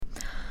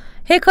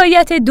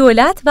حکایت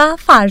دولت و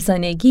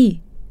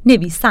فرزانگی،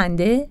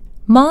 نویسنده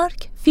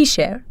مارک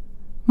فیشر،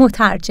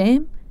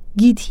 مترجم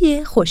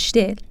گیتی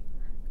خوشدل،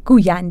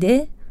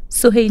 گوینده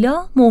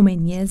سهیلا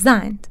مومنی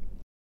زند.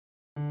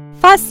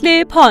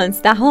 فصل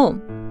 15.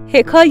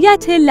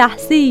 حکایت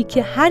لحظه‌ای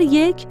که هر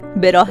یک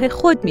به راه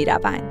خود می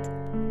روند.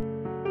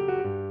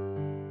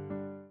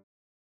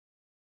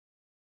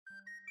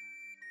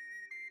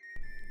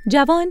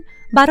 جوان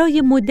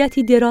برای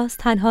مدتی دراز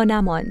تنها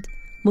نماند.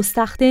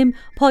 مستخدم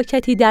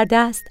پاکتی در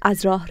دست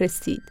از راه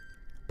رسید.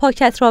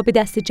 پاکت را به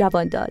دست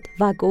جوان داد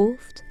و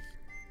گفت: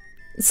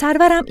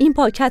 سرورم این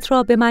پاکت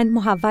را به من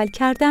محول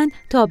کردند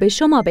تا به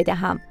شما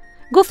بدهم.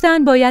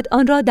 گفتند باید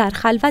آن را در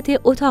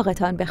خلوت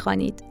اتاقتان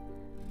بخوانید.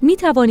 می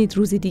توانید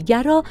روزی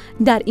دیگر را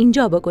در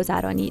اینجا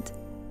بگذرانید.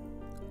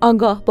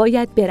 آنگاه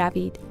باید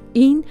بروید.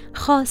 این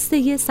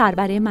خواسته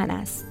سرور من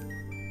است.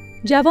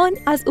 جوان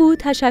از او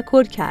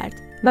تشکر کرد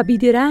و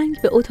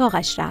بیدرنگ به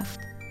اتاقش رفت.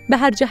 به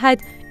هر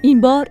جهت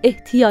این بار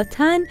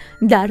احتیاطاً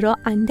در را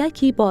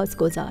اندکی باز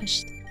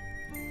گذاشت.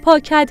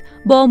 پاکت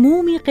با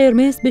مومی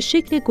قرمز به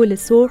شکل گل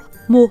سرخ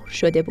مهر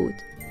شده بود.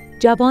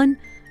 جوان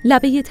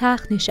لبه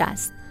تخت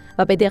نشست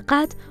و به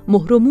دقت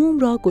مهر و موم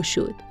را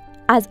گشود.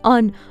 از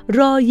آن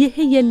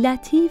رایحه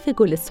لطیف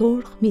گل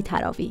سرخ می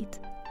تراوید.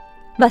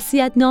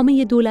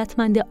 وصیت‌نامه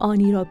دولتمند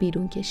عالی را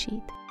بیرون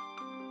کشید.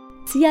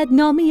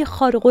 وصیت‌نامه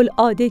خارق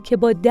العاده که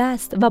با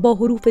دست و با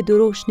حروف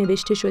درشت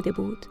نوشته شده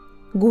بود.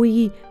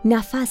 گویی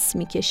نفس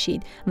می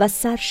کشید و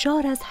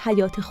سرشار از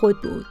حیات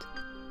خود بود.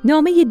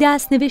 نامه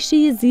دست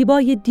نوشته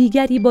زیبای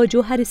دیگری با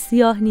جوهر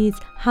سیاه نیز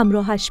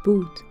همراهش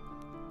بود.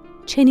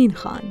 چنین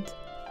خواند: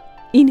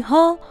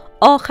 اینها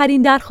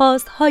آخرین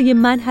درخواست های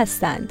من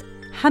هستند.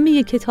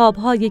 همه کتاب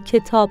های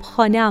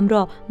کتابخانه‌ام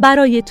را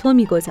برای تو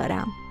می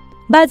گذارم.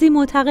 بعضی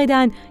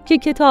معتقدند که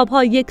کتاب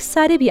ها یک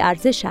سر بی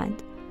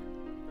ارزشند.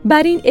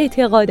 بر این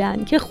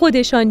اعتقادند که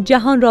خودشان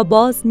جهان را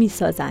باز می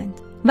سازند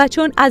و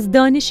چون از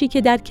دانشی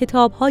که در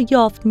کتاب ها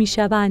یافت می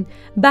شوند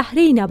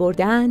بهره‌ای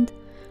نبردند،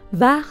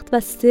 وقت و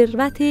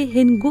ثروت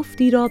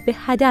هنگفتی را به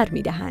هدر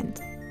می دهند.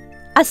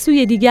 از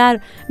سوی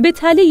دیگر به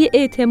تله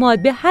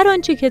اعتماد به هر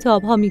آنچه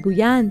کتاب ها می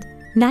گویند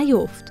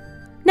نیفت.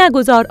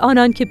 نگذار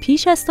آنان که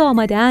پیش از تو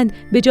آمدند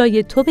به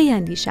جای تو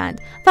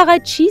بیندیشند.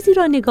 فقط چیزی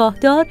را نگاه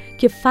دار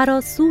که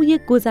فراسوی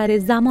گذر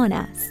زمان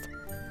است.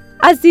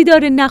 از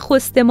دیدار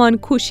نخستمان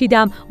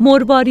کوشیدم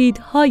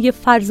مرواریدهای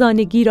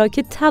فرزانگی را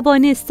که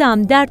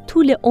توانستم در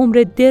طول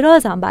عمر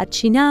درازم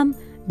برچینم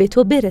به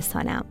تو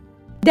برسانم.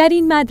 در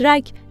این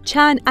مدرک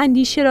چند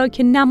اندیشه را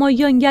که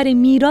نمایانگر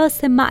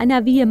میراث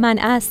معنوی من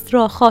است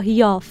را خواهی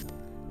یافت.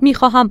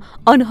 میخواهم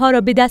آنها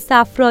را به دست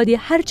افرادی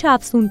هرچه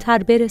افزونتر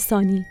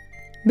برسانی.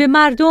 به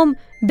مردم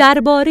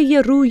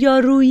درباره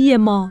رویارویی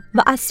ما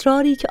و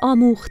اسراری که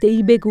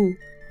آموخته‌ای بگو،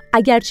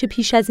 اگرچه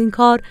پیش از این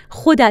کار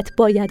خودت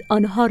باید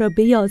آنها را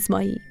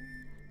بیازمایی.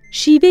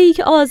 شیوه‌ای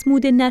که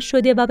آزموده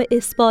نشده و به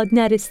اثبات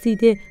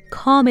نرسیده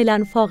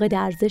کاملا فاقد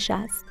ارزش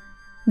است.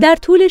 در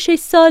طول 6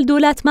 سال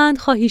دولتمند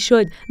خواهی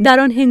شد. در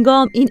آن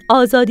هنگام این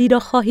آزادی را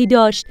خواهی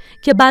داشت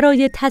که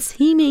برای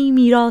تسهیم این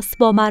میراث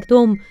با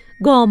مردم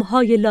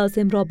گام‌های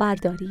لازم را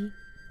برداری.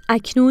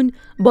 اکنون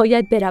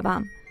باید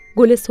بروم.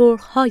 گل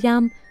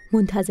سرخ‌هایم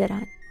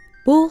منتظرند.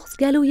 بغض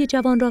گلوی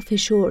جوان را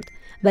فشرد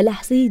و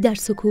لحظه‌ای در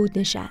سکوت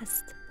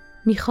نشست.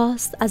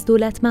 می‌خواست از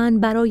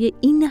دولتمند برای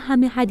این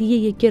همه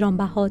هدیه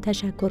گرانبها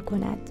تشکر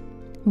کند.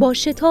 با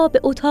شتاب به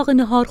اتاق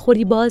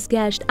نهارخوری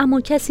بازگشت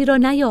اما کسی را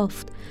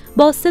نیافت.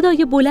 با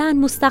صدای بلند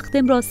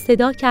مستخدم را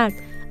صدا کرد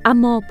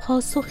اما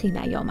پاسخی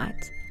نیامد.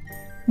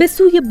 به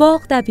سوی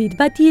باغ دوید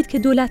و دید که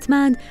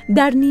دولتمند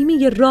در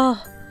نیمه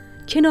راه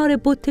کنار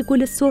بت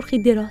گل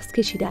سرخی دراز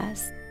کشیده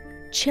است.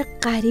 چه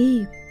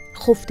غریب،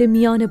 خفته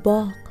میان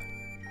باغ.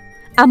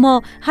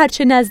 اما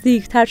هرچه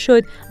نزدیکتر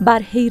شد بر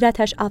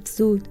حیرتش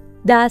افزود.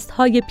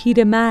 دستهای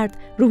پیرمرد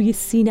روی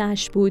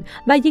سینه‌اش بود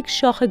و یک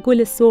شاخ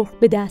گل سرخ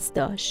به دست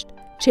داشت.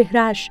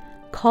 چهرهش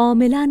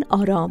کاملا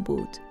آرام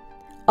بود.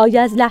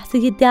 آیا از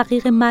لحظه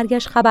دقیق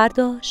مرگش خبر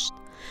داشت؟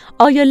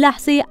 آیا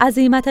لحظه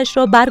عزیمتش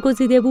را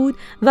برگزیده بود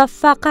و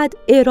فقط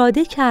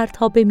اراده کرد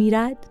تا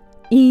بمیرد؟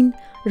 این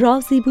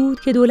رازی بود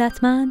که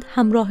دولتمند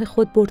همراه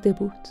خود برده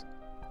بود.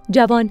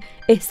 جوان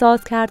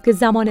احساس کرد که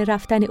زمان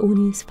رفتن او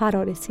نیز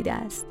فرا رسیده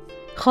است.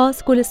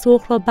 خواست گل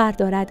سرخ را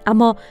بردارد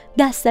اما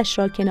دستش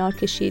را کنار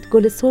کشید.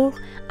 گل سرخ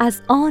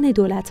از آن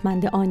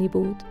دولتمند عالی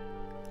بود،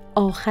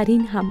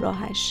 آخرین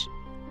همراهش.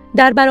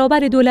 در برابر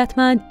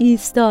دولتمند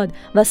ایستاد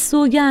و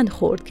سوگند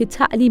خورد که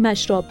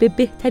تعلیمش را به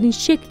بهترین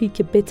شکلی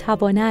که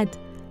بتواند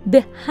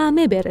به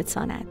همه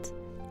برساند.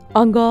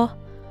 آنگاه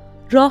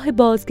راه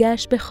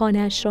بازگشت به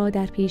خانه‌اش را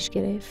در پیش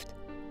گرفت.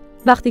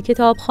 وقتی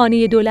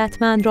کتابخانه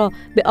دولتمند را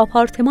به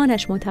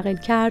آپارتمانش منتقل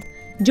کرد،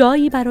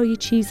 جایی برای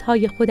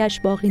چیزهای خودش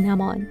باقی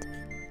نماند.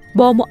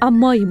 با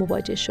معمایی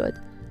مواجه شد.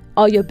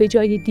 آیا به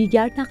جای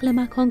دیگر نقل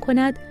مکان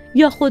کند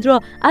یا خود را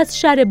از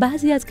شر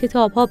بعضی از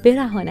کتابها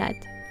برهاند؟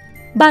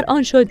 بر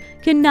آن شد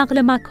که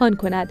نقل مکان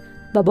کند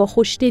و با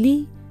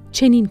خوشدلی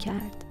چنین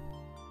کرد.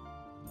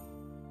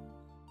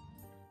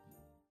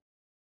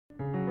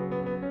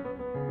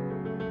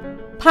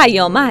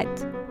 پیامد: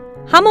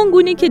 همان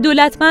گونه که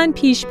دولتمند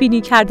پیش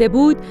بینی کرده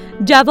بود،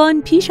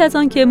 جوان پیش از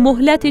آن که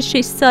مهلت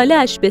 6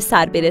 ساله‌اش به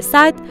سر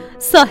برسد،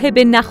 صاحب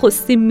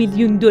نخستین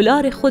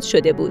 $1,000,000 خود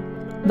شده بود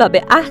و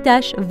به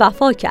عهدش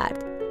وفا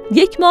کرد.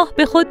 1 ماه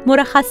به خود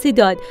مرخصی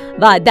داد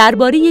و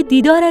درباره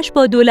دیدارش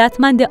با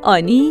دولتمند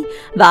عالی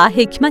و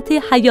حکمت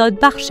حیات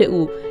بخش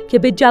او که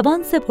به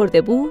جوان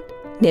سپرده بود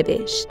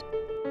نوشت.